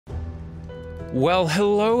Well,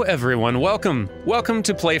 hello everyone, welcome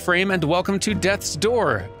to PlayFrame and welcome to Death's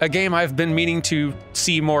Door, a game I've been meaning to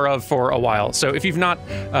see more of for a while. So if you've not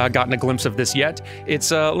gotten a glimpse of this yet,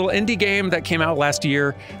 it's a little indie game that came out last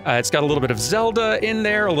year. It's got a little bit of Zelda in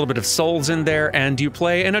there, a little bit of Souls in there, and you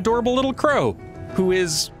play an adorable little crow who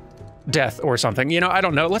is death or something. You know, I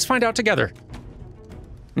don't know, let's find out together.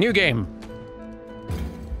 New game.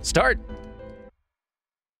 Start.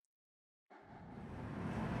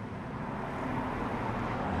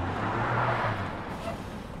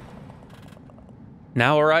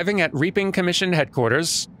 Now arriving at Reaping Commission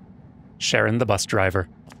headquarters, Sharon the bus driver.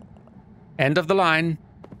 End of the line.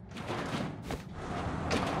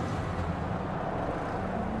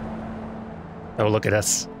 Oh, look at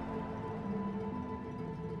us.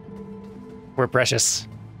 We're precious.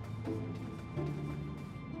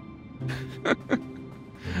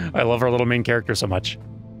 I love our little main character so much.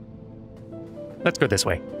 Let's go this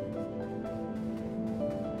way.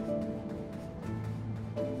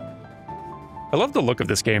 I love the look of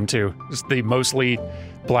this game, too. Just the mostly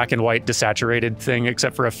black and white desaturated thing,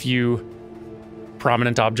 except for a few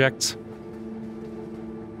prominent objects.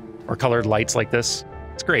 Or colored lights like this.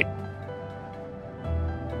 It's great.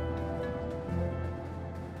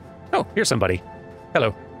 Oh, here's somebody.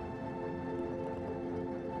 Hello.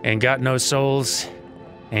 Ain't got no souls.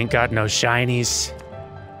 Ain't got no shinies.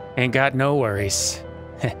 Ain't got no worries.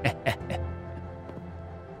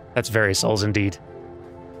 That's very Souls indeed.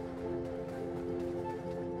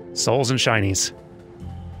 Souls and shinies.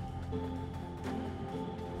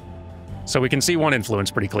 So we can see one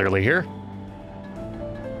influence pretty clearly here.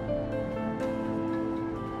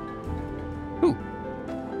 Ooh.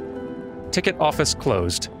 Ticket office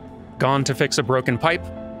closed. Gone to fix a broken pipe.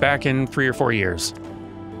 Back in 3 or 4 years.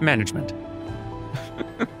 Management.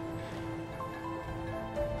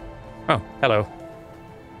 Oh, hello.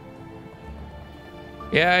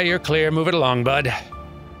 Yeah, you're clear. Move it along, bud.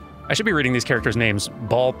 I should be reading these characters' names.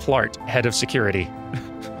 Ball Plart, head of security.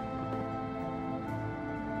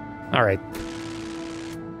 All right.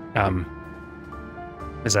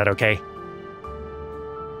 Is that okay?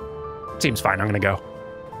 Seems fine, I'm gonna go.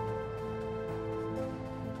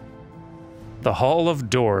 The Hall of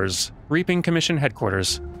Doors, Reaping Commission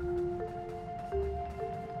headquarters.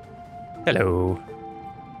 Hello.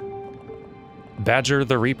 Badger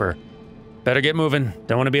the Reaper. Better get moving.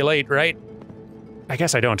 Don't want to be late, right? I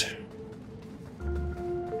guess I don't.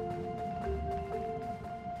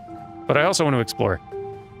 But I also want to explore.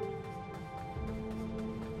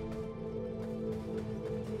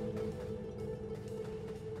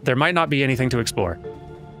 There might not be anything to explore.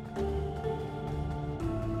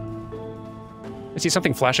 I see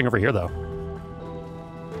something flashing over here, though.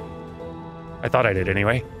 I thought I did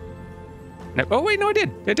anyway. No, oh, wait, no, I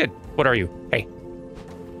did. I did. What are you? Hey.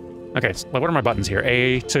 Okay, so what are my buttons here?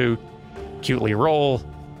 A to cutely roll.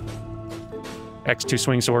 X to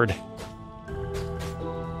swing sword.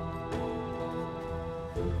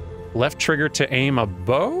 Left trigger to aim a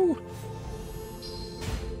bow?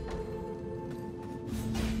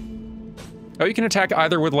 Oh, you can attack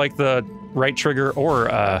either with like the right trigger or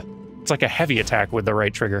it's like a heavy attack with the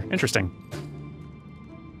right trigger. Interesting.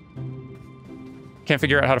 Can't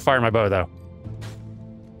figure out how to fire my bow though.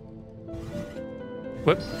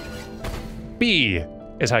 Whoop. B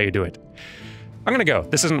is how you do it. I'm gonna go.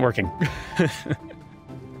 This isn't working.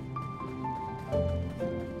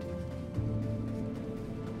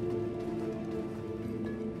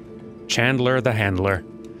 Chandler the Handler.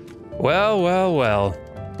 Well, well, well.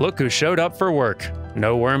 Look who showed up for work.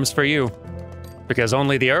 No worms for you. Because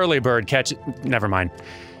only the early bird catch— never mind.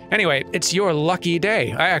 Anyway, it's your lucky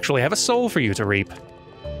day. I actually have a soul for you to reap.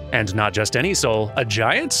 And not just any soul, a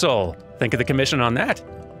giant soul. Think of the commission on that.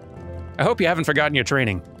 I hope you haven't forgotten your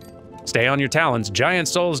training. Stay on your talons. Giant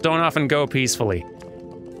souls don't often go peacefully.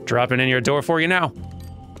 Dropping in your door for you now.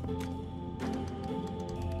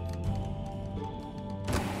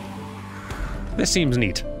 This seems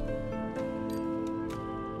neat.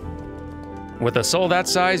 With a soul that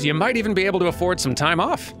size, you might even be able to afford some time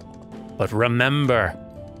off. But remember...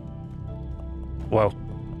 Whoa.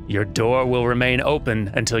 Your door will remain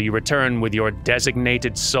open until you return with your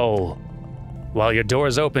designated soul. While your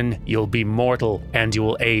door's open, you'll be mortal and you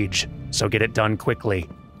will age, so get it done quickly.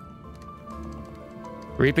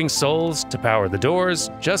 Reaping souls to power the doors,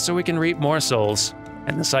 just so we can reap more souls.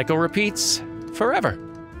 And the cycle repeats forever.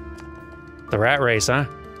 The rat race, huh?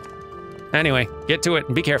 Anyway, get to it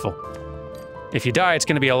and be careful. If you die, it's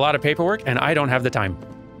gonna be a lot of paperwork, and I don't have the time.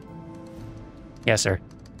 Yes, sir.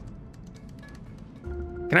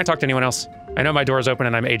 Can I talk to anyone else? I know my door's open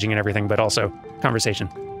and I'm aging and everything, but also conversation.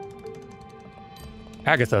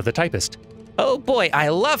 Agatha, the typist. Oh boy, I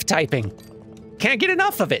love typing. Can't get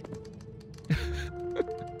enough of it.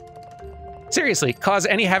 Seriously, cause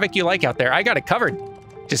any havoc you like out there. I got it covered.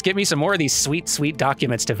 Just get me some more of these sweet, sweet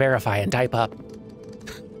documents to verify and type up.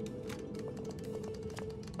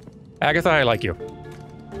 Agatha, I like you.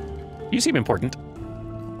 You seem important.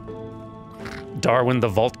 Darwin the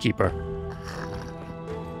Vault Keeper.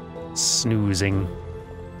 Snoozing.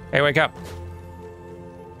 Hey, wake up.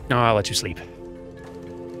 No, I'll let you sleep.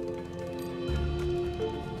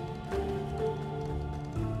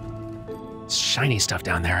 Shiny stuff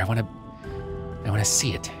down there. I want to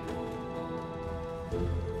see it.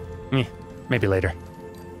 Maybe later.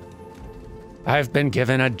 I've been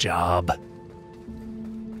given a job.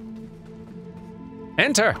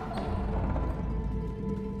 Enter.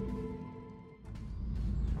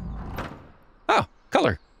 Oh,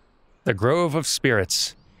 color. The Grove of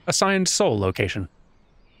Spirits. Assigned soul location.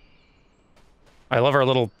 I love our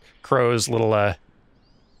little crow's little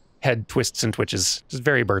head twists and twitches. Just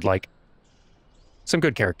very bird-like. Some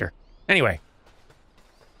good character. Anyway.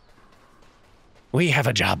 We have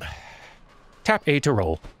a job. Tap A to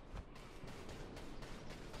roll.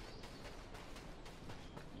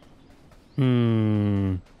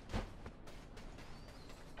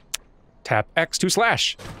 Tap X to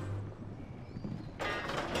slash.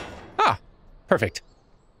 Ah, perfect.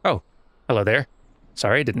 Oh, hello there.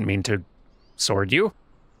 Sorry, didn't mean to sword you.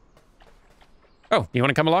 Oh, you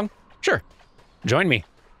want to come along? Sure. Join me.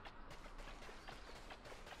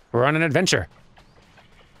 We're on an adventure.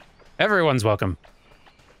 Everyone's welcome.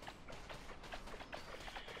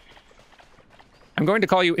 I'm going to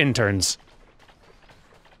call you interns.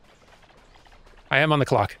 I am on the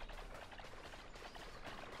clock.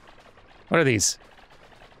 What are these?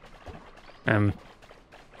 Oh,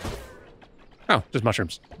 just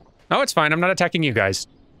mushrooms. Oh, it's fine. I'm not attacking you guys.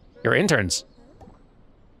 You're interns.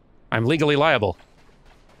 I'm legally liable.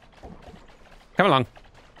 Come along.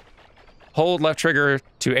 Hold left trigger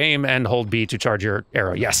to aim and hold B to charge your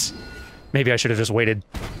arrow. Yes. Maybe I should have just waited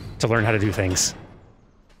to learn how to do things.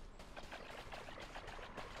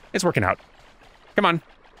 It's working out. Come on.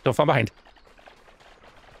 Don't fall behind.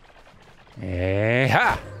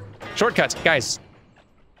 Ha! Shortcut, guys.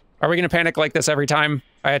 Are we gonna panic like this every time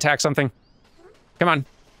I attack something? Come on.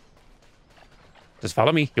 Just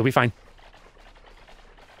follow me. You'll be fine.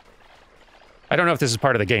 I don't know if this is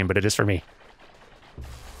part of the game, but it is for me.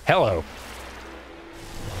 Hello.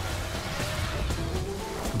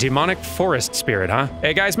 Demonic forest spirit, huh?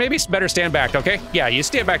 Hey guys, maybe better stand back, okay? Yeah, you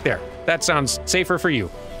stand back there. That sounds safer for you.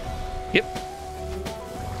 Yep.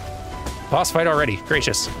 Boss fight already.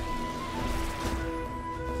 Gracious.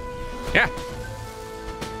 Yeah.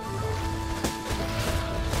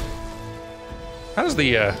 How does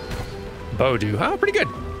the bow do? Huh? Pretty good.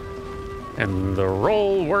 And the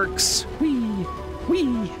roll works. Whee,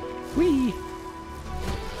 whee, whee.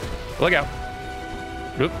 Look out.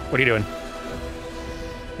 Oop, what are you doing?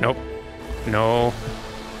 Nope. No.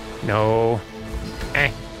 No.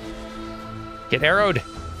 Eh. Get arrowed.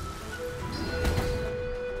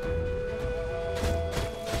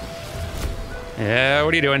 Yeah,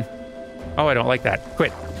 what are you doing? Oh, I don't like that.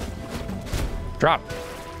 Quit. Drop.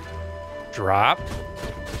 Drop.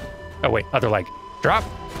 Oh, wait, other leg. Drop.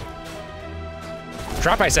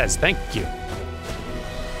 Drop, I says. Thank you.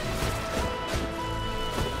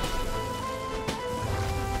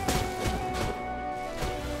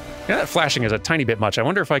 Yeah, that flashing is a tiny bit much. I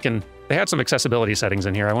wonder if I can... They had some accessibility settings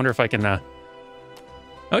in here. I wonder if I can... Oh,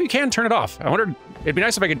 you can turn it off. I wondered... It'd be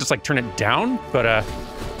nice if I could just, like, turn it down, but,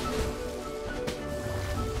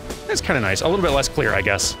 It's kind of nice. A little bit less clear, I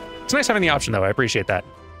guess. It's nice having the option, though. I appreciate that.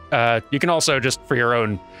 You can also, just for your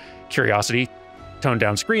own curiosity, tone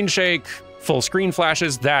down screen shake, full screen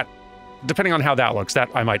flashes. That, depending on how that looks, that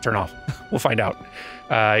I might turn off. We'll find out.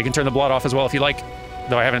 You can turn the blood off as well if you like,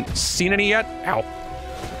 though I haven't seen any yet. Ow.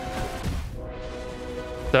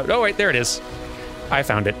 Oh, wait, there it is. I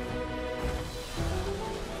found it.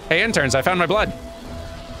 Hey, interns, I found my blood.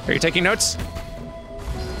 Are you taking notes?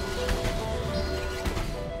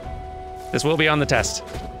 This will be on the test.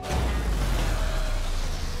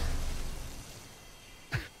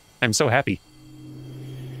 I'm so happy.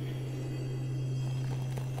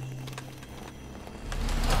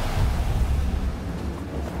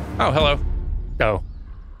 Oh, hello. Oh.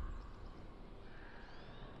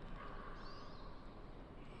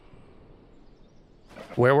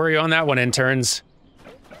 Where were you on that one, interns?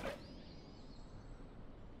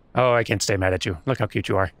 Oh, I can't stay mad at you. Look how cute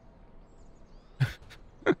you are.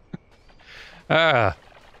 Ah,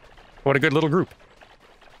 what a good little group.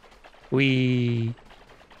 We...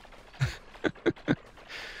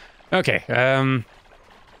 Okay,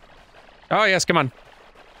 Oh, yes, come on.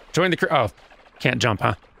 Join the crew. Oh, can't jump,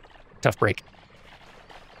 huh? Tough break.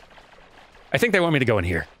 I think they want me to go in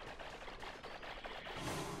here.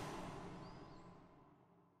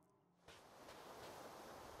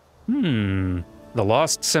 The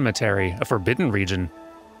Lost Cemetery, a forbidden region.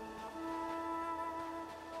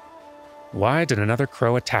 Why did another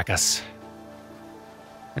crow attack us?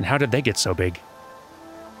 And how did they get so big?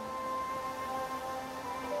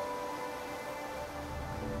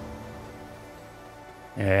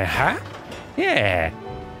 Uh-huh. Yeah.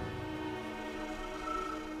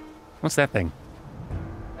 What's that thing?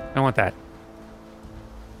 I want that.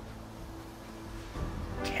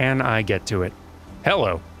 Can I get to it?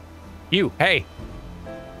 Hello. You, hey.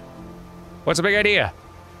 What's the big idea?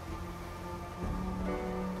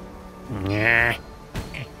 Nah.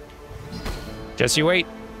 Just you wait.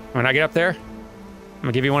 When I get up there, I'm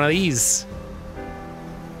gonna give you one of these.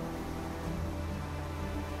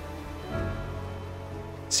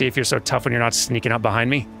 See if you're so tough when you're not sneaking up behind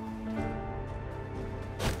me.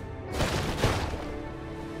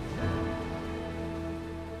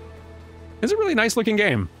 It's a really nice looking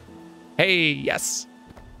game. Hey, yes.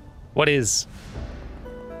 What is?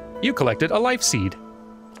 You collected a life seed.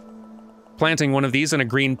 Planting one of these in a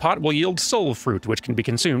green pot will yield soul fruit, which can be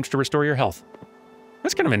consumed to restore your health.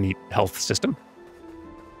 That's kind of a neat health system.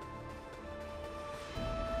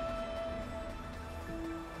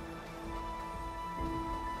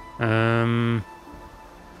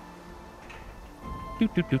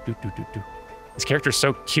 This character's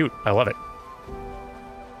so cute. I love it.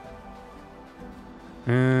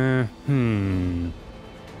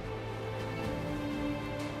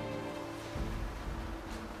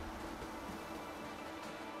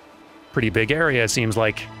 Pretty big area, it seems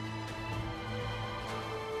like.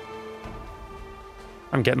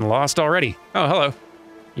 I'm getting lost already. Oh, hello.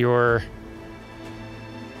 Your...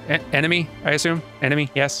 enemy, I assume? Enemy,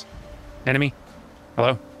 yes. Enemy.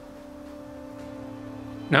 Hello?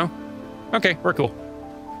 No? Okay, we're cool.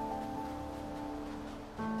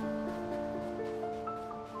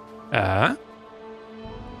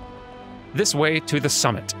 This way to the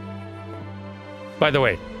summit. By the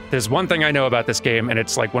way, there's one thing I know about this game, and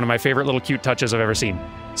it's like one of my favorite little cute touches I've ever seen.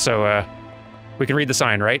 So, we can read the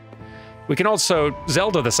sign, right? We can also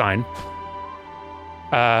Zelda the sign.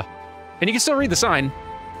 And you can still read the sign.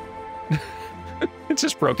 It's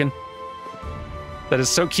just broken. That is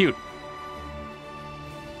so cute.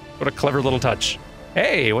 What a clever little touch.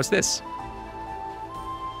 Hey, what's this?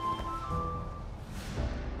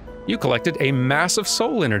 You collected a mass of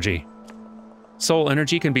soul energy. Soul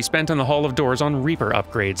energy can be spent in the Hall of Doors on Reaper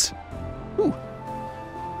upgrades. Ooh.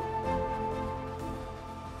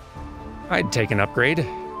 I'd take an upgrade.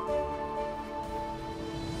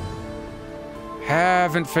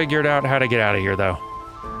 Haven't figured out how to get out of here, though.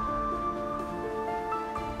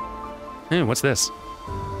 What's this?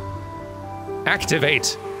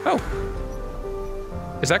 Activate! Oh!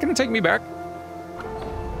 Is that gonna take me back?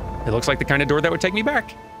 It looks like the kind of door that would take me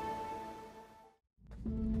back.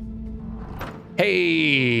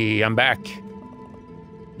 Hey, I'm back.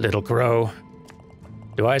 Little crow.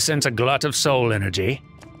 Do I sense a glut of soul energy?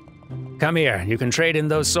 Come here, you can trade in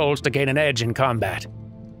those souls to gain an edge in combat.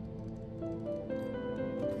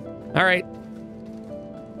 All right.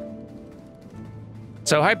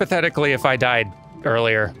 So hypothetically, if I died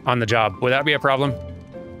earlier on the job, would that be a problem?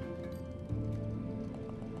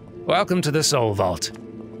 Welcome to the Soul Vault.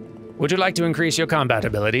 Would you like to increase your combat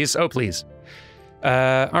abilities? Oh, please.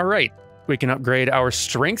 All right. We can upgrade our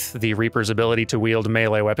strength, the Reaper's ability to wield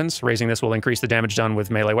melee weapons. Raising this will increase the damage done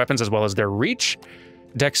with melee weapons as well as their reach.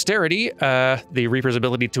 Dexterity, the Reaper's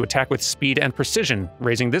ability to attack with speed and precision.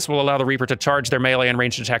 Raising this will allow the Reaper to charge their melee and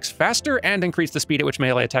ranged attacks faster and increase the speed at which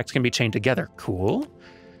melee attacks can be chained together. Cool.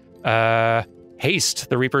 Haste,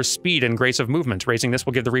 the Reaper's speed and grace of movement. Raising this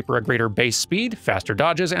will give the Reaper a greater base speed, faster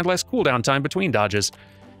dodges, and less cooldown time between dodges.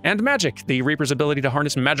 And Magic, the Reaper's ability to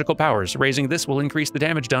harness magical powers. Raising this will increase the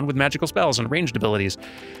damage done with magical spells and ranged abilities.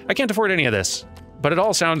 I can't afford any of this, but it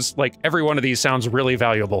all sounds like every one of these sounds really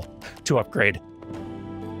valuable to upgrade.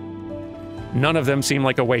 None of them seem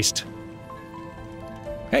like a waste.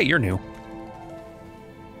 Hey, you're new.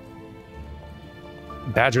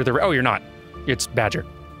 Badger the... Oh, you're not. It's Badger.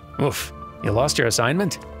 Oof. You lost your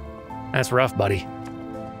assignment? That's rough, buddy.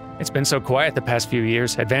 It's been so quiet the past few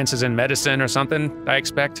years. Advances in medicine or something, I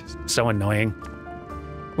expect. So annoying.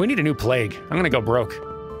 We need a new plague. I'm gonna go broke.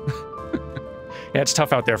 Yeah, it's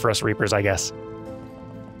tough out there for us Reapers, I guess.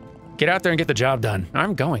 Get out there and get the job done.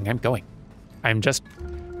 I'm going. I'm just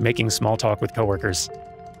making small talk with coworkers.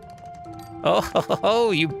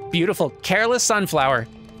 Oh, you beautiful, careless sunflower.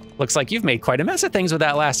 Looks like you've made quite a mess of things with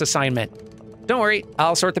that last assignment. Don't worry,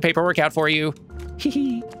 I'll sort the paperwork out for you.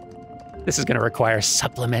 Hee. This is gonna require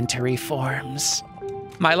supplementary forms.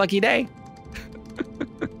 My lucky day.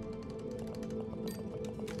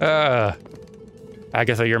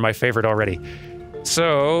 Agatha, you're my favorite already.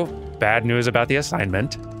 So, bad news about the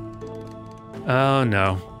assignment. Oh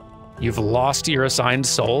no. You've lost your assigned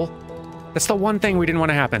soul? That's the one thing we didn't want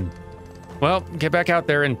to happen. Well, get back out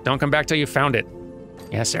there and don't come back till you found it.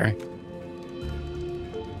 Yes, sir.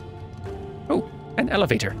 Oh, an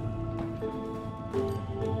elevator.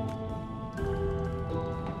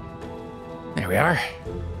 There we are.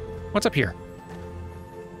 What's up here?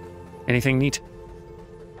 Anything neat?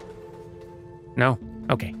 No?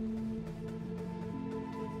 Okay.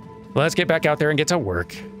 Let's get back out there and get to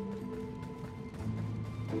work.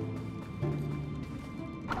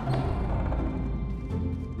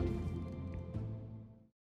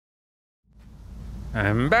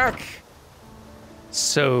 I'm back.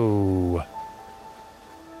 So,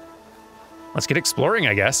 let's get exploring,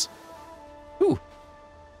 I guess. Ooh.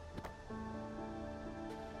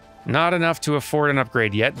 Not enough to afford an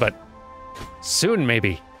upgrade yet, but soon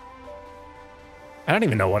maybe. I don't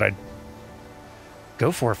even know what I'd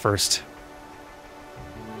go for first.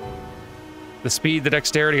 The speed, the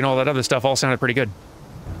dexterity, and all that other stuff all sounded pretty good.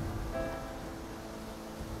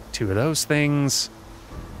 2 of those things.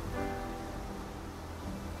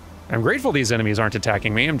 I'm grateful these enemies aren't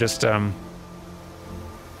attacking me. I'm just,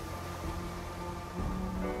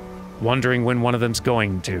 wondering when one of them's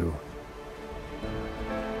going to.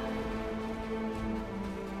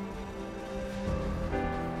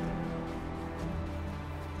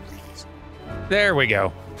 There we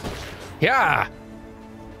go. Yeah!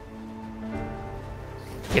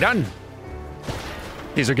 Get done!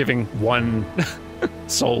 These are giving 1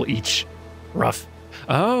 soul each. Rough.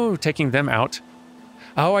 Oh, taking them out.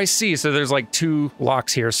 Oh, I see. So there's like 2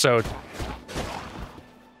 locks here, so...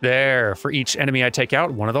 There, for each enemy I take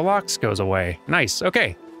out, 1 of the locks goes away. Nice,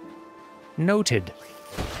 okay. Noted.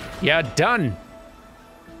 Yeah, done!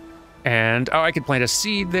 And, oh, I could plant a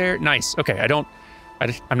seed there. Nice, okay,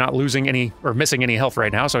 I'm not losing any, or missing any health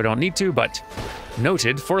right now, so I don't need to, but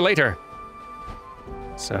noted for later.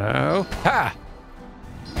 So, ha!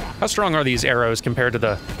 How strong are these arrows compared to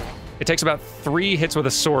the... It takes about 3 hits with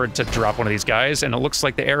a sword to drop one of these guys, and it looks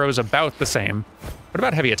like the arrow's about the same. What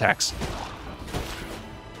about heavy attacks?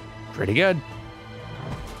 Pretty good.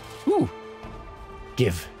 Ooh.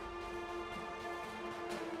 Give.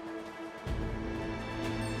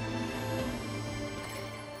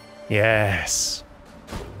 Yes.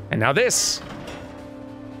 And now this.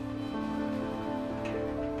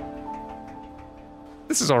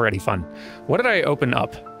 This is already fun. What did I open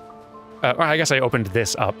up? Well, I guess I opened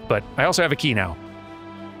this up, but I also have a key now.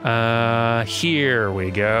 Here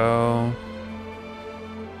we go.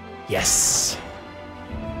 Yes.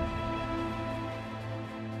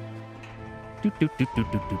 Doot, doot, doot,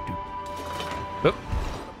 doot, doot, doot, doot. Oh,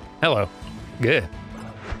 hello. Good.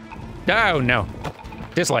 Oh, no.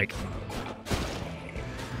 Dislike.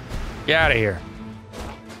 Get out of here.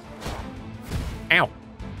 Ow.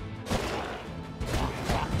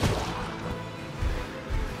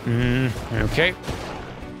 Okay.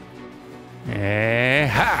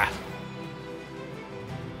 Ha!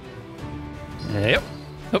 Yep.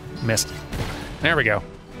 Oh, missed. There we go.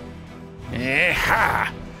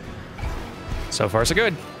 Ha! So far, so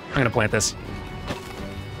good. I'm gonna plant this.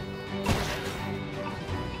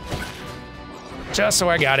 Just so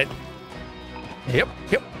I got it. Yep,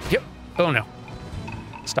 yep, yep. Oh no.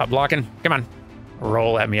 Stop blocking. Come on.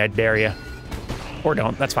 Roll at me, I dare ya. Or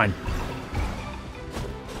don't, that's fine.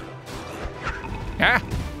 Ah!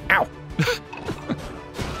 Ow!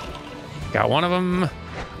 Got one of them.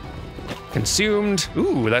 Consumed.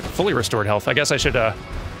 Ooh, that fully restored health. I guess I should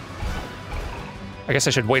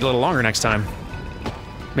wait a little longer next time.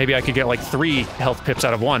 Maybe I could get like 3 health pips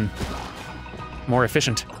out of 1. More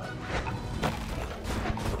efficient.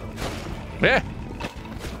 Yeah!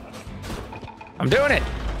 I'm doing it!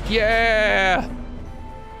 Yeah!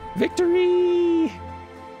 Victory!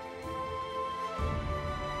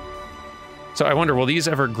 So I wonder, will these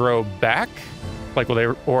ever grow back? Like, will they,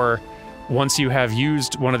 or once you have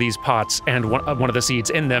used one of these pots and one of the seeds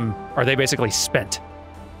in them, are they basically spent?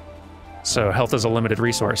 So health is a limited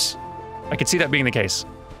resource. I could see that being the case.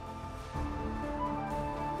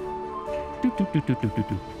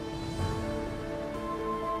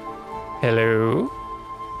 Hello?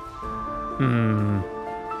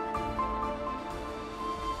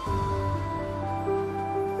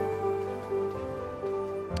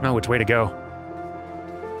 Oh, which way to go?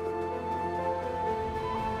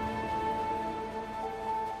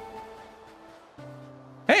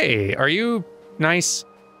 Hey, are you nice?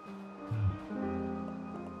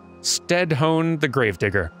 Steadhone the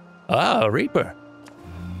Gravedigger. Ah, Reaper.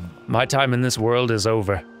 My time in this world is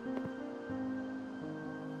over.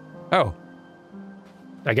 Oh.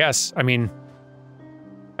 I guess. I mean,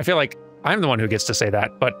 I feel like I'm the one who gets to say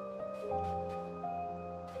that, but...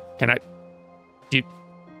 Can I... Do you...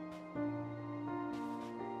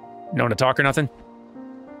 No one to talk or nothing?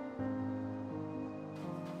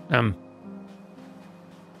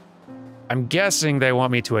 I'm guessing they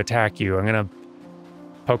want me to attack you. I'm gonna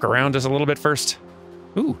poke around just a little bit first.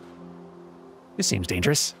 Ooh. This seems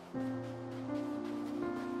dangerous.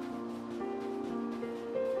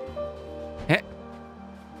 Eh.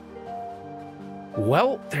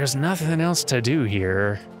 Well, there's nothing else to do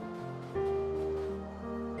here.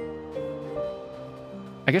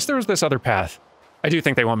 I guess there was this other path. I do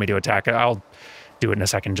think they want me to attack. I'll do it in a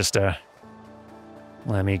second, just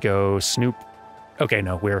let me go snoop. Okay,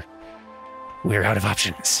 no, we're out of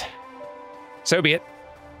options. So be it.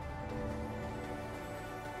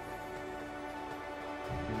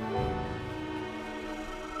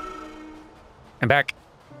 I'm back.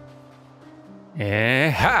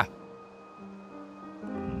 Ha!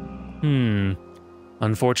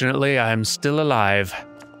 Unfortunately, I'm still alive.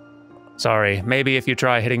 Sorry, maybe if you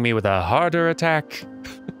try hitting me with a harder attack.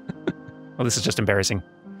 Well, this is just embarrassing.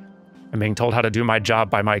 I'm being told how to do my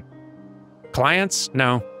job by my clients?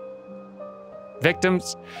 No.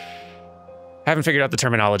 Victims? Haven't figured out the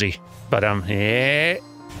terminology, but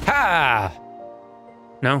ha!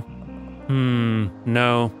 No?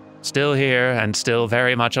 No. Still here and still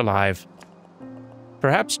very much alive.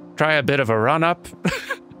 Perhaps try a bit of a run-up?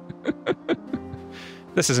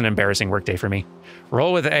 This is an embarrassing workday for me.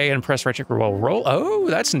 Roll with A and press right click roll. Oh,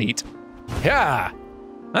 that's neat. Yeah!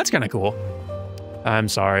 That's kind of cool. I'm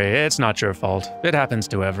sorry, it's not your fault. It happens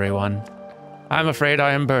to everyone. I'm afraid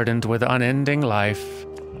I am burdened with unending life.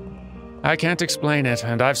 I can't explain it,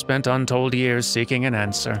 and I've spent untold years seeking an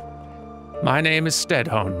answer. My name is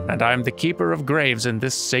Steadhone, and I'm the keeper of graves in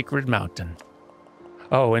this sacred mountain.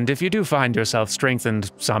 Oh, and if you do find yourself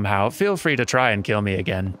strengthened somehow, feel free to try and kill me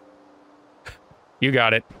again. You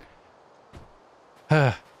got it.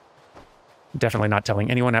 Definitely not telling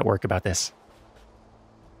anyone at work about this.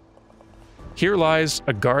 Here lies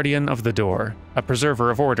a guardian of the door, a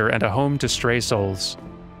preserver of order, and a home to stray souls.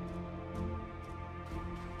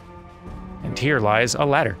 And here lies a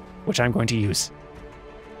ladder, which I'm going to use.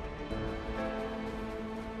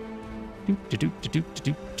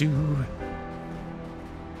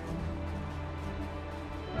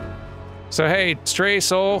 So hey, stray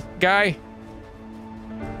soul guy?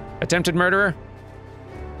 Attempted murderer?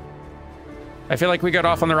 I feel like we got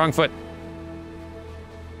off on the wrong foot.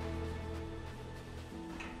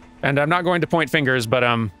 And I'm not going to point fingers, but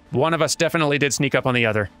one of us definitely did sneak up on the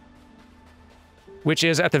other. Which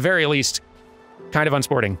is, at the very least, kind of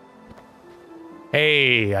unsporting.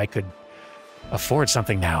 Hey, I could afford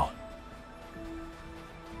something now.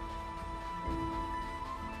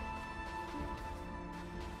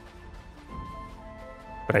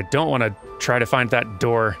 But I don't want to try to find that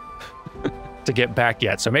door to get back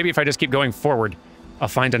yet. So maybe if I just keep going forward, I'll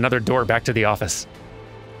find another door back to the office.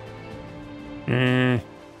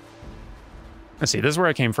 Let's see, this is where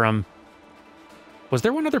I came from. Was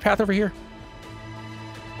there one other path over here?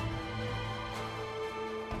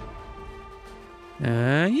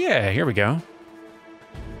 Yeah, here we go.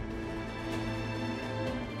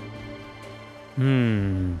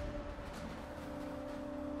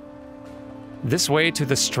 This way to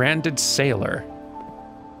the stranded sailor.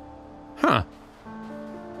 Huh.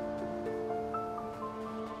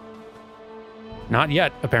 Not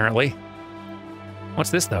yet, apparently. What's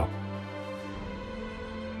this, though?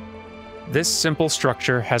 This simple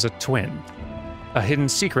structure has a twin. A hidden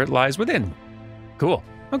secret lies within. Cool.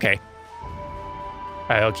 Okay.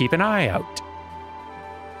 I'll keep an eye out.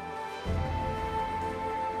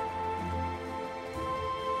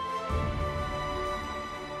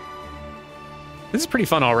 This is pretty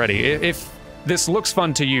fun already. If this looks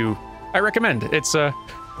fun to you, I recommend. It's a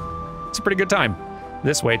pretty good time.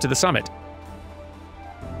 This way to the summit.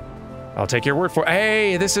 I'll take your word for it.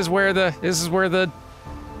 Hey, this is where the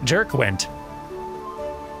jerk went.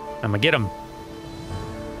 I'm gonna get him.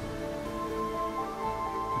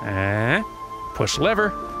 Push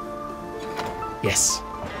lever. Yes.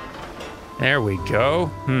 There we go.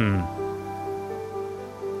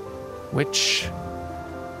 Which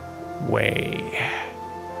way?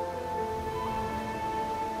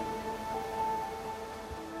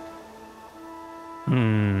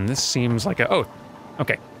 This seems like a... Oh,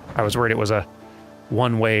 okay. I was worried it was a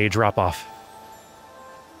one-way drop-off.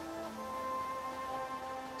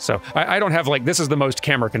 So I don't have, like, this is the most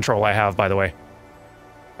camera control I have, by the way.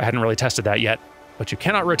 I hadn't really tested that yet, but you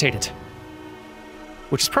cannot rotate it.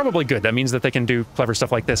 Which is probably good. That means that they can do clever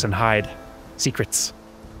stuff like this and hide secrets.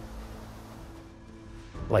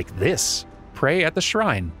 Like this. Pray at the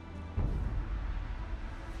shrine.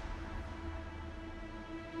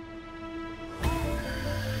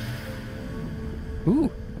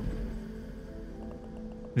 Ooh.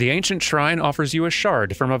 The ancient shrine offers you a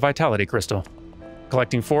shard from a vitality crystal.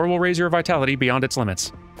 Collecting 4 will raise your vitality beyond its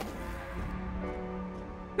limits.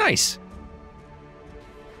 Nice.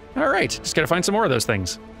 All right, just gotta find some more of those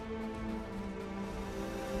things.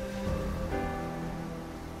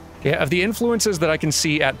 Yeah, of the influences that I can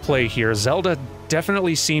see at play here, Zelda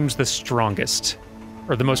definitely seems the strongest,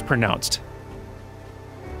 or the most pronounced.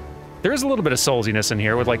 There is a little bit of soulsiness in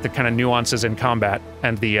here with, like, the kind of nuances in combat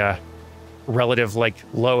and the relative, like,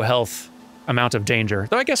 low health amount of danger.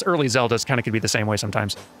 Though I guess early Zeldas kind of could be the same way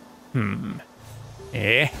sometimes.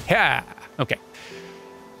 Yeah. Okay.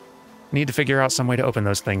 Need to figure out some way to open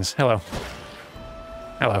those things. Hello.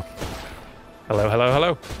 Hello. Hello, hello,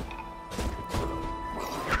 hello.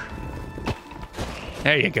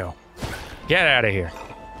 There you go. Get out of here.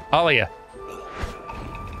 All of you.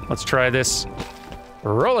 Let's try this.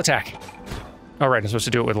 Roll attack. All right, I'm supposed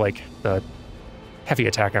to do it with, like, the heavy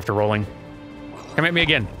attack after rolling. Come at me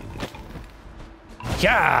again.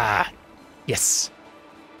 Yeah! Yes.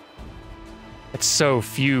 It's so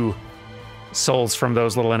few souls from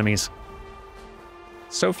those little enemies.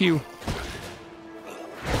 So few.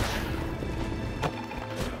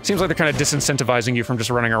 Seems like they're kind of disincentivizing you from just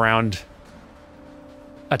running around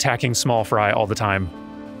attacking small fry all the time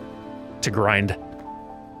to grind.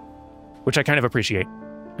 Which I kind of appreciate.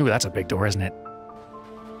 Ooh, that's a big door, isn't it?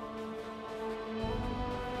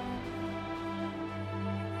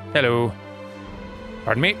 Hello.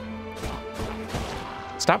 Pardon me?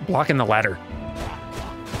 Stop blocking the ladder.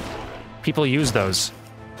 People use those.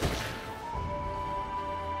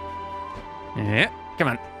 Yeah, come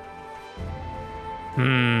on.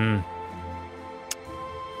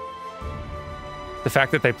 The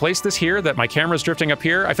fact that they placed this here, that my camera's drifting up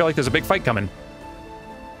here, I feel like there's a big fight coming.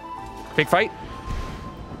 Big fight?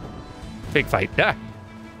 Big fight. Ah.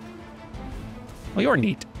 Well, you're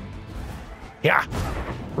neat. Yeah.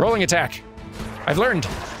 Rolling attack. I've learned.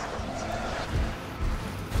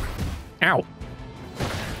 Ow.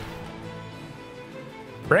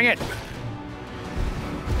 Bring it.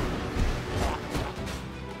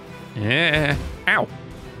 Yeah. Ow.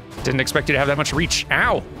 Didn't expect you to have that much reach.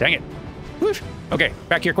 Ow. Dang it. Whoosh. Okay,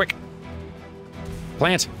 back here quick.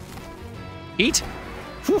 Plant. Eat.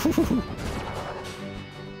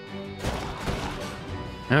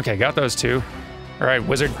 Okay, got those two. All right,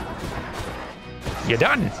 wizard. You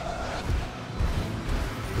done?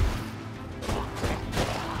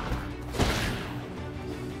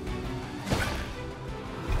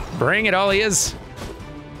 Bring it, all he is.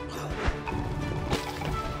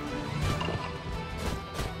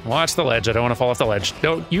 Watch the ledge. I don't want to fall off the ledge.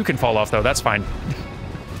 No, you can fall off, though. That's fine.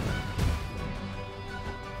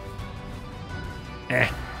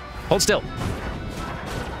 Hold still.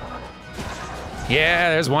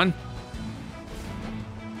 Yeah, there's one.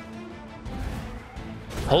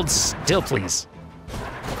 Hold still, please.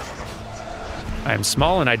 I am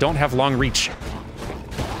small and I don't have long reach.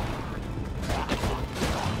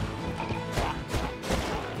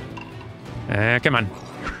 Come on.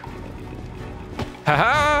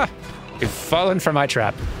 Haha! You've fallen for my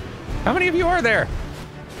trap. How many of you are there?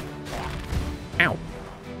 Ow.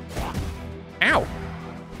 Ow.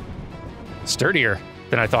 Sturdier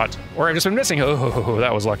than I thought. Or I've just been missing. Oh,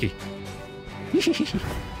 that was lucky.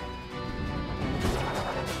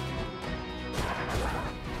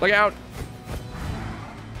 Look out.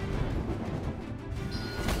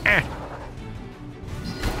 Ah.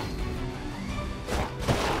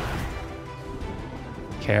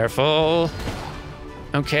 Careful.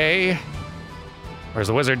 Okay. Where's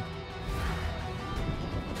the wizard?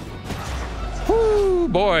 Whoo,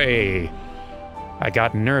 boy. I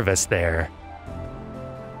got nervous there.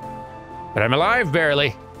 But I'm alive,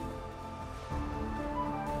 barely.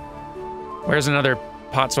 Where's another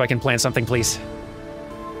pot so I can plant something, please?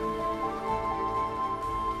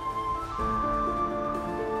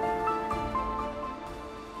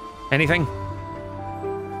 Anything?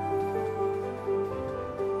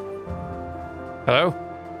 Hello?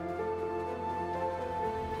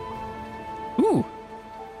 Ooh.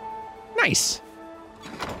 Nice.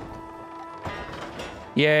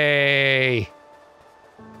 Yay.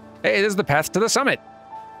 Hey, this is the path to the summit.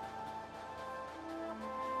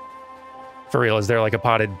 For real, is there like a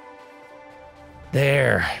potted...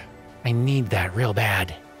 There. I need that real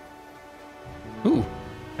bad. Ooh,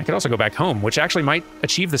 I could also go back home, which actually might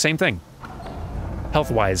achieve the same thing.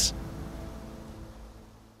 Health-wise.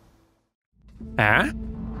 Ah?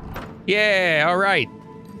 Yeah, all right.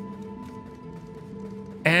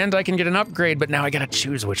 And I can get an upgrade, but now I gotta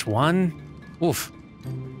choose which one. Oof.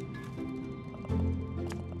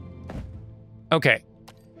 Okay.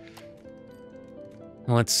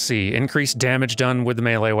 Let's see. Increased damage done with the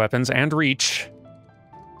melee weapons and reach.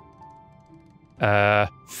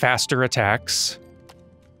 Faster attacks.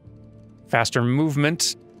 Faster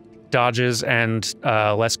movement, dodges, and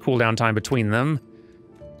less cooldown time between them.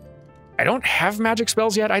 I don't have magic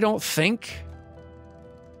spells yet, I don't think.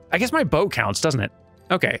 I guess my bow counts, doesn't it?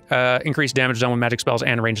 Okay, increased damage done with magic spells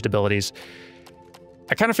and ranged abilities.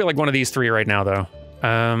 I kind of feel like one of these three right now, though.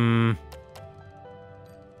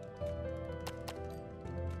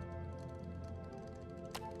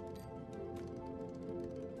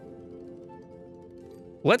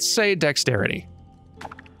 Let's say dexterity.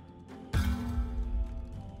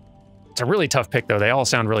 It's a really tough pick, though. They all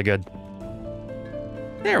sound really good.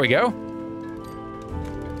 There we go.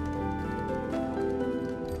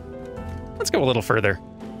 Let's go a little further.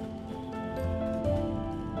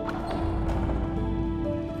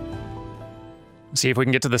 See if we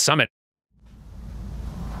can get to the summit.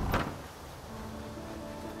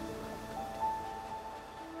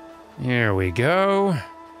 Here we go.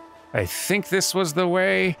 I think this was the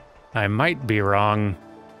way. I might be wrong.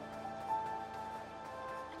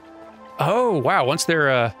 Oh, wow. Once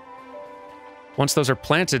those are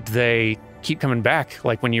planted, they keep coming back,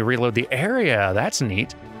 like when you reload the area. That's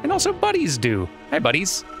neat. And also buddies do. Hi,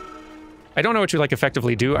 buddies. I don't know what you like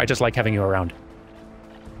effectively do. I just like having you around.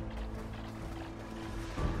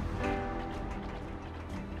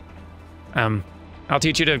 I'll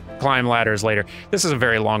teach you to climb ladders later. This is a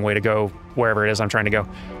very long way to go wherever it is I'm trying to go.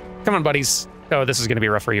 Come on, buddies. Oh, this is going to be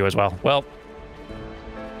rough for you as well. Well.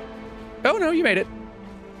 Oh, no, you made it.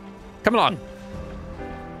 Come along.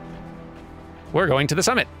 We're going to the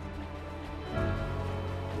summit.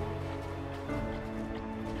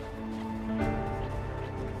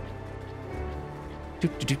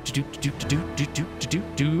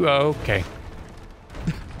 Okay.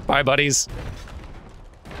 Bye, buddies.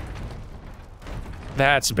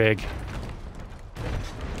 That's big.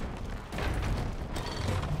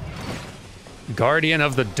 Guardian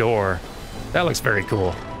of the Door. That looks very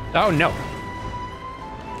cool. Oh, no.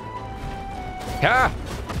 Ah!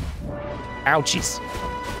 Ouchies.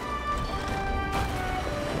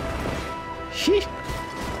 Hee.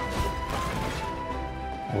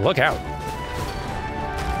 Look out.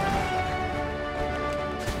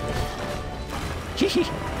 Hee hee.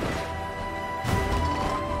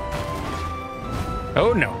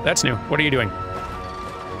 Oh no, that's new. What are you doing?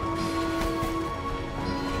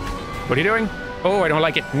 What are you doing? Oh, I don't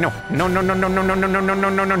like it. No. No, no, no, no, no, no, no, no, no,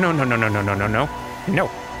 no, no, no, no, no, no, no, no, no, no, no. No.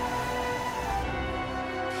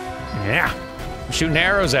 Yeah. I'm shooting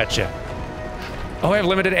arrows at you. Oh, I have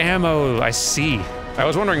limited ammo. I see. I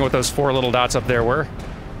was wondering what those 4 little dots up there were.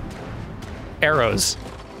 Arrows.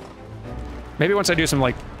 Maybe once I do some,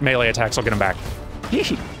 like, melee attacks, I'll get them back.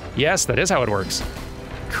 Yes, that is how it works.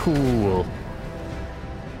 Cool.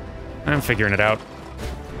 I'm figuring it out.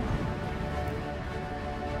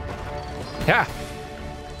 Ah!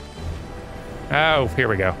 Oh, here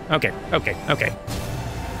we go. Okay, okay, okay.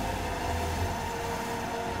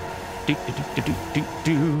 Do, do, do, do, do,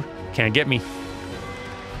 do. Can't get me.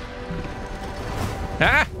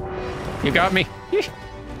 Ah! You got me.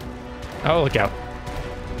 Oh, look out.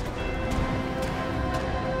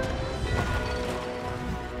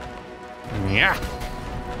 Yeah.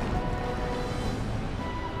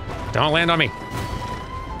 Don't land on me.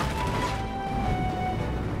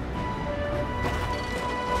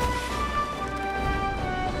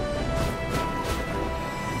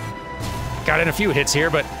 Got in a few hits here,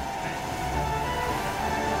 but...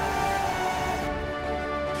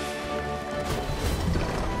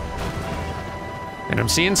 And I'm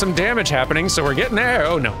seeing some damage happening, so we're getting there.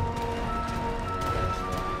 Oh, no.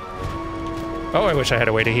 Oh, I wish I had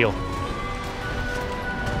a way to heal.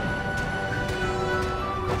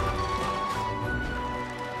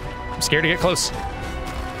 I'm scared to get close.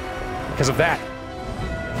 Because of that.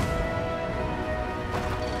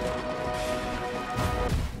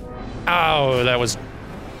 Oh, that was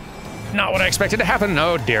not what I expected to happen.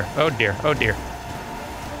 Oh dear, oh dear, oh dear.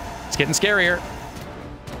 It's getting scarier.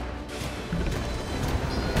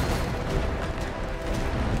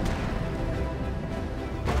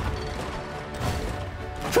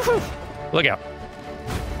 Look out.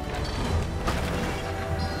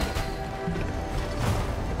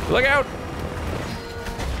 Look out!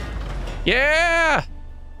 Yeah!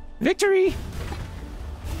 Victory!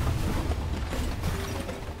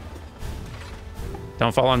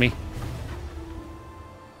 Don't fall on me.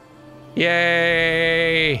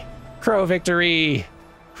 Yay! Crow victory!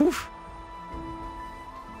 Whew.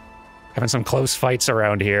 Having some close fights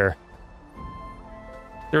around here.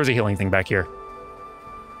 There was a healing thing back here.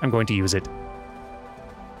 I'm going to use it.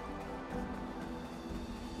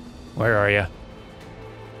 Where are you?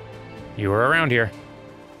 You were around here.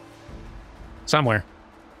 Somewhere.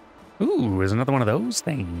 Ooh, there's another one of those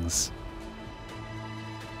things.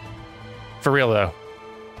 For real, though.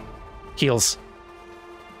 Heals.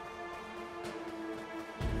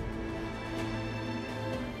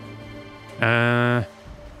 I'm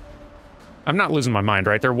not losing my mind,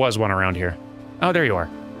 right? There was one around here. Oh, there you are.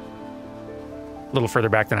 A little further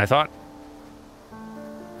back than I thought.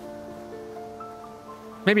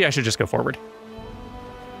 Maybe I should just go forward.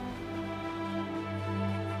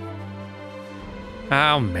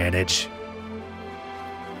 I'll manage.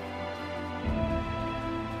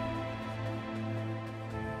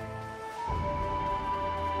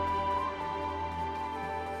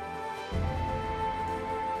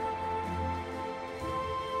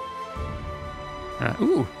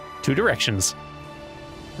 Ooh, 2 directions.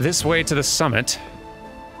 This way to the summit.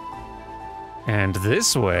 And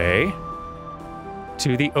this way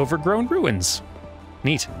to the overgrown ruins.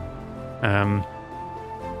 Neat. Can't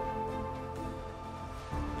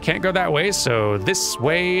go that way, so this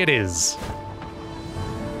way it is.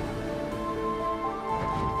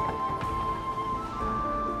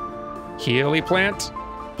 Healy plant,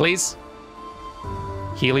 please.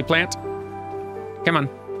 Healy plant. Come on.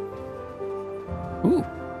 Ooh.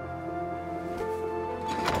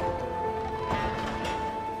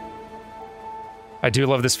 I do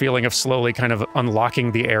love this feeling of slowly kind of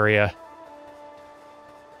unlocking the area.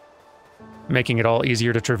 Making it all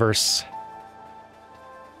easier to traverse.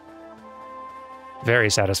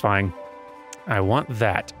 Very satisfying. I want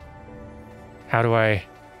that. How do I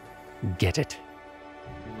get it?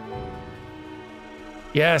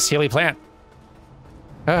 Yes, Healy plant.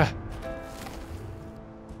 Ah.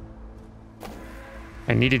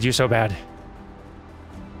 I needed you so bad.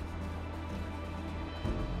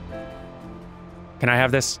 Can I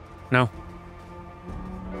have this? No?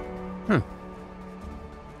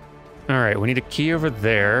 Alright, we need a key over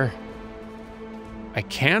there. I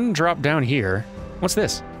can drop down here. What's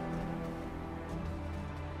this?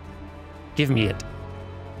 Give me it.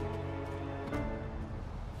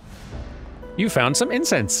 You found some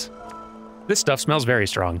incense. This stuff smells very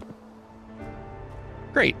strong.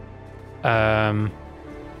 Great.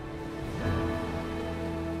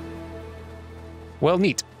 Well,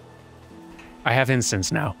 neat. I have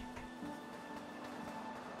incense now.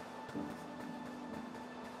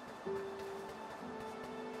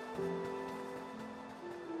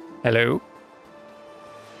 Hello?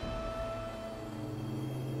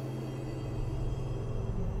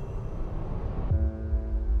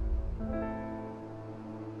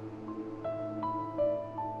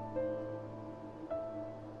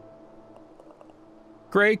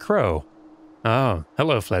 Gray Crow. Oh,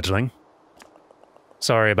 hello, fledgling.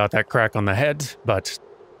 Sorry about that crack on the head, but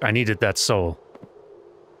I needed that soul.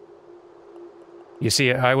 You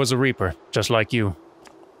see, I was a Reaper, just like you.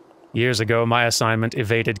 Years ago, my assignment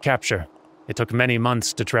evaded capture. It took many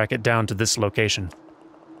months to track it down to this location.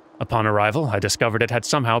 Upon arrival, I discovered it had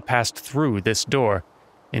somehow passed through this door.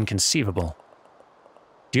 Inconceivable.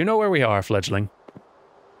 Do you know where we are, fledgling?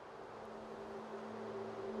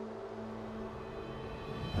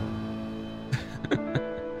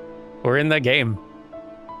 We're in the game.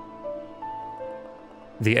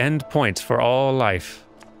 The end point for all life.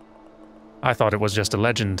 I thought it was just a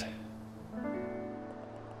legend.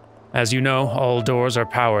 As you know, all doors are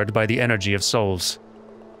powered by the energy of souls.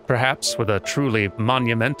 Perhaps with a truly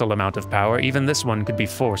monumental amount of power, even this one could be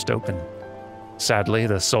forced open. Sadly,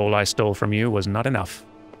 the soul I stole from you was not enough.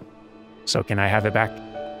 So can I have it back?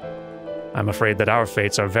 I'm afraid that our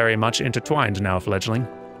fates are very much intertwined now, fledgling.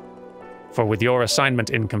 For with your assignment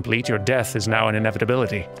incomplete, your death is now an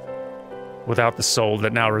inevitability. Without the soul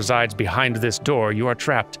that now resides behind this door, you are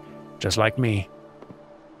trapped, just like me.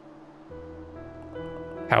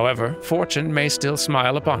 However, fortune may still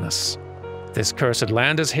smile upon us. This cursed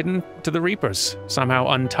land is hidden to the Reapers, somehow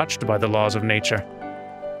untouched by the laws of nature.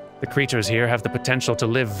 The creatures here have the potential to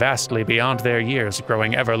live vastly beyond their years,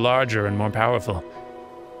 growing ever larger and more powerful.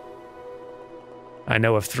 I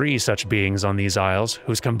know of 3 such beings on these isles,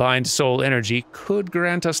 whose combined soul energy could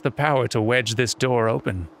grant us the power to wedge this door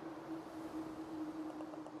open.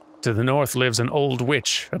 To the north lives an old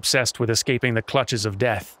witch, obsessed with escaping the clutches of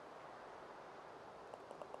death.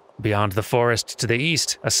 Beyond the forest to the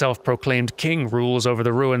east, a self-proclaimed king rules over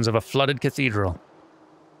the ruins of a flooded cathedral.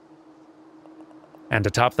 And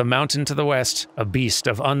atop the mountain to the west, a beast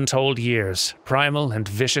of untold years, primal and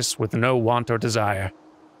vicious with no want or desire.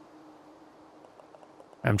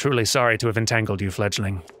 I'm truly sorry to have entangled you,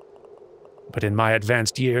 fledgling. But in my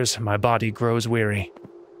advanced years, my body grows weary.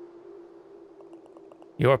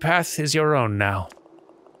 Your path is your own now.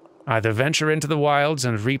 Either venture into the wilds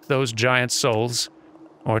and reap those giant souls,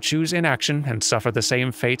 or choose inaction and suffer the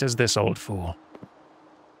same fate as this old fool.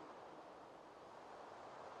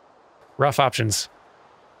 Rough options.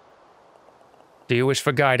 Do you wish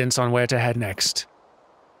for guidance on where to head next?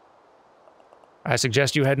 I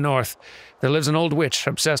suggest you head north. There lives an old witch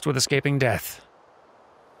obsessed with escaping death.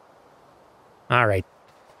 All right.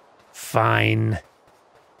 Fine.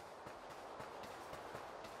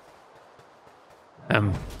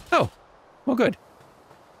 Oh. Well, good.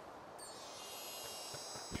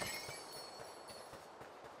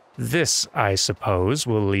 This, I suppose,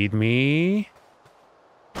 will lead me...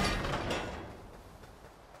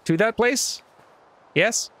 to that place?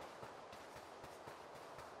 Yes?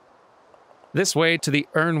 This way to the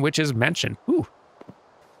Urn Witch's mansion. Ooh.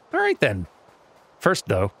 All right, then. First,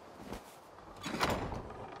 though.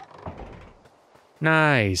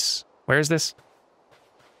 Nice. Where is this?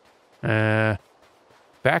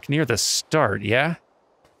 Back near the start, yeah?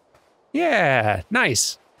 Yeah,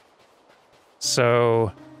 nice.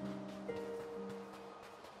 So...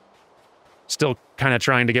 still kind of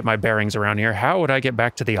trying to get my bearings around here. How would I get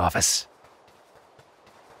back to the office?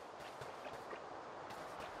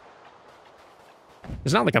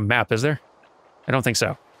 There's not like a map, is there? I don't think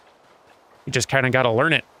so. You just kind of got to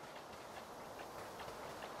learn it.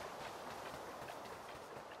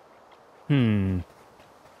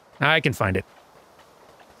 I can find it.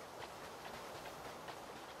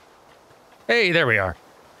 Hey, there we are.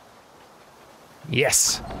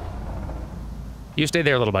 Yes. You stay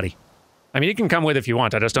there, little buddy. I mean, you can come with if you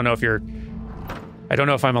want. I just don't know if you're... I don't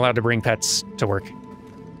know if I'm allowed to bring pets to work.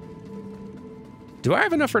 Do I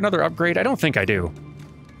have enough for another upgrade? I don't think I do.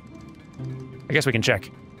 I guess we can check.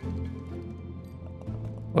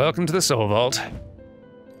 Welcome to the Soul Vault.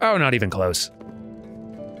 Oh, not even close.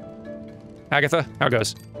 Agatha, how it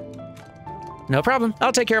goes? No problem.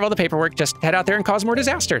 I'll take care of all the paperwork. Just head out there and cause more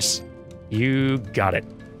disasters. You got it.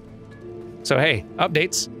 So hey,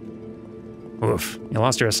 updates. Oof, you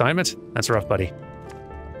lost your assignment? That's rough, buddy.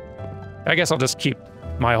 I guess I'll just keep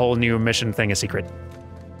my whole new mission thing a secret.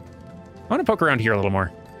 I want to poke around here a little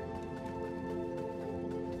more.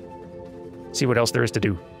 See what else there is to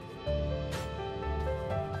do.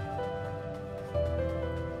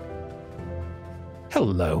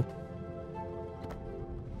 Hello.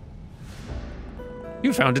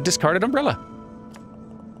 You found a discarded umbrella.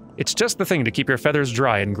 It's just the thing to keep your feathers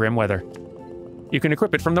dry in grim weather. You can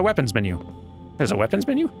equip it from the weapons menu. There's a weapons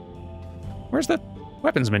menu? Where's the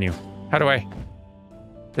weapons menu? How do I...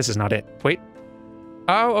 This is not it. Wait.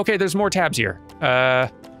 Oh, okay, there's more tabs here.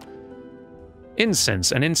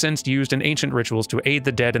 Incense. An incense used in ancient rituals to aid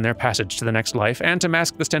the dead in their passage to the next life and to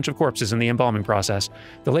mask the stench of corpses in the embalming process.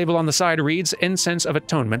 The label on the side reads, Incense of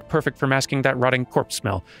Atonement, perfect for masking that rotting corpse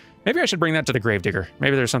smell. Maybe I should bring that to the gravedigger.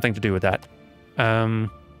 Maybe there's something to do with that.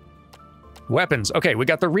 Weapons. Okay, we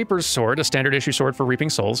got the Reaper's Sword, a standard issue sword for reaping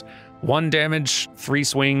souls. 1 damage, 3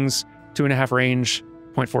 swings, 2.5 range,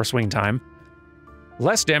 0.4 swing time.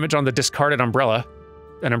 Less damage on the discarded umbrella.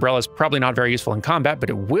 An umbrella is probably not very useful in combat, but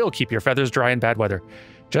it will keep your feathers dry in bad weather.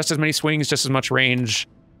 Just as many swings, just as much range,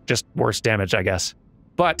 just worse damage, I guess.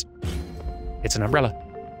 But it's an umbrella.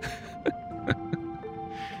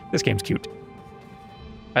 This game's cute.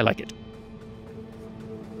 I like it.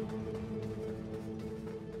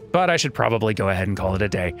 But I should probably go ahead and call it a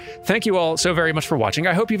day. Thank you all so very much for watching.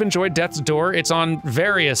 I hope you've enjoyed Death's Door. It's on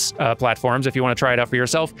various platforms if you want to try it out for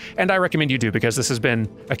yourself, and I recommend you do because this has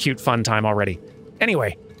been a cute, fun time already.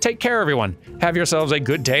 Anyway, take care, everyone. Have yourselves a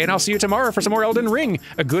good day, and I'll see you tomorrow for some more Elden Ring.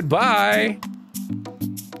 Goodbye!